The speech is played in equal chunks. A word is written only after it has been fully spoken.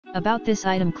About this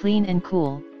item: clean and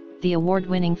cool. The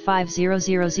award-winning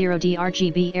 5000D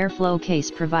RGB airflow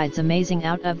case provides amazing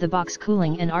out-of-the-box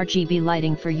cooling and RGB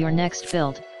lighting for your next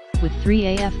build, with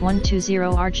 3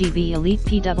 AF120 RGB Elite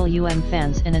PWM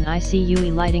fans and an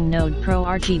iCUE Lighting Node Pro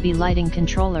RGB lighting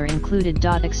controller included.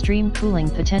 Extreme cooling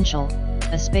potential.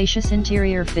 A spacious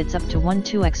interior fits up to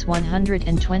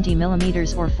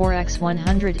 2x120mm or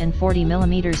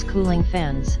 4x140mm cooling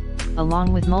fans,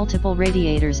 along with multiple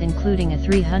radiators including a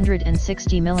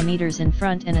 360mm in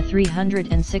front and a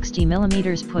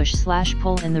 360mm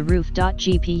push/pull in the roof.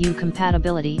 GPU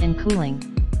compatibility and cooling.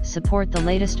 Support the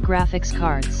latest graphics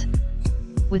cards.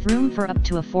 With room for up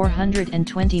to a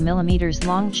 420mm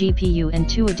long GPU and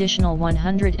 2 additional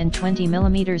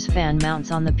 120mm fan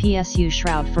mounts on the PSU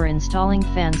shroud for installing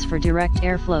fans for direct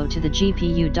airflow to the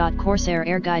GPU. Corsair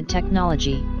iCUE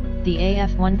technology. The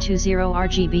AF120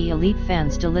 RGB Elite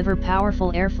fans deliver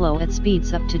powerful airflow at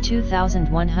speeds up to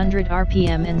 2100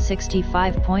 RPM and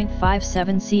 65.57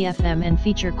 CFM and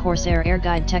feature Corsair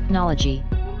iCUE technology,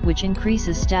 which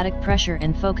increases static pressure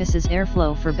and focuses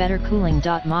airflow for better cooling.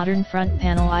 Modern front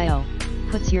panel I/O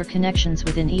puts your connections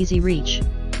within easy reach,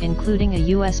 including a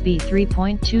USB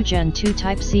 3.2 Gen 2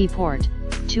 Type-C port,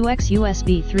 2x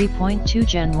USB 3.2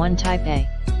 Gen 1 Type-A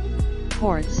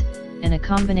ports, and a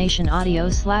combination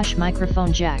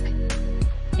audio/microphone jack.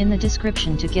 In the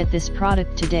description to get this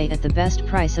product today at the best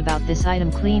price. About this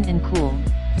item: clean and cool.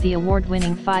 The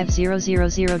award-winning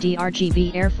 5000D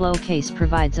RGB airflow case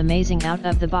provides amazing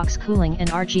out-of-the-box cooling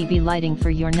and RGB lighting for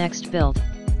your next build,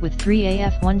 with 3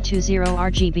 AF120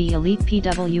 RGB Elite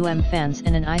PWM fans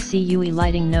and an iCUE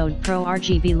Lighting Node Pro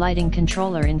RGB lighting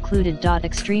controller included.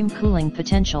 Extreme cooling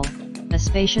potential. A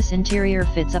spacious interior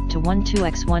fits up to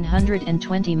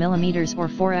 2x120mm or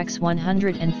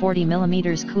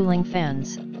 4x140mm cooling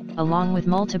fans, along with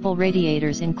multiple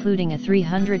radiators including a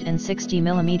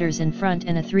 360mm in front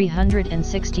and a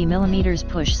 360mm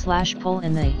push/pull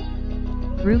in the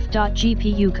roof.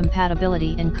 GPU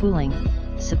compatibility and cooling.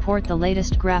 Support the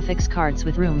latest graphics cards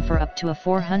with room for up to a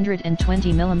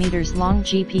 420mm long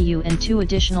GPU and 2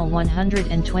 additional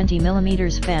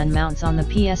 120mm fan mounts on the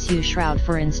PSU shroud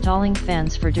for installing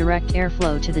fans for direct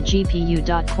airflow to the GPU.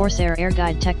 Corsair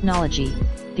iCUE technology.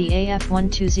 The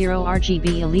AF120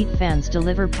 RGB Elite fans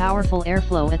deliver powerful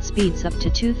airflow at speeds up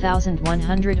to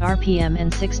 2100 RPM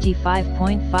and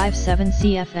 65.57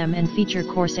 CFM and feature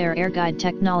Corsair iCUE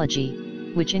technology,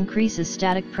 which increases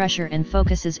static pressure and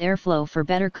focuses airflow for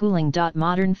better cooling.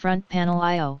 Modern front panel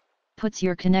I/O puts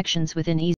your connections within easy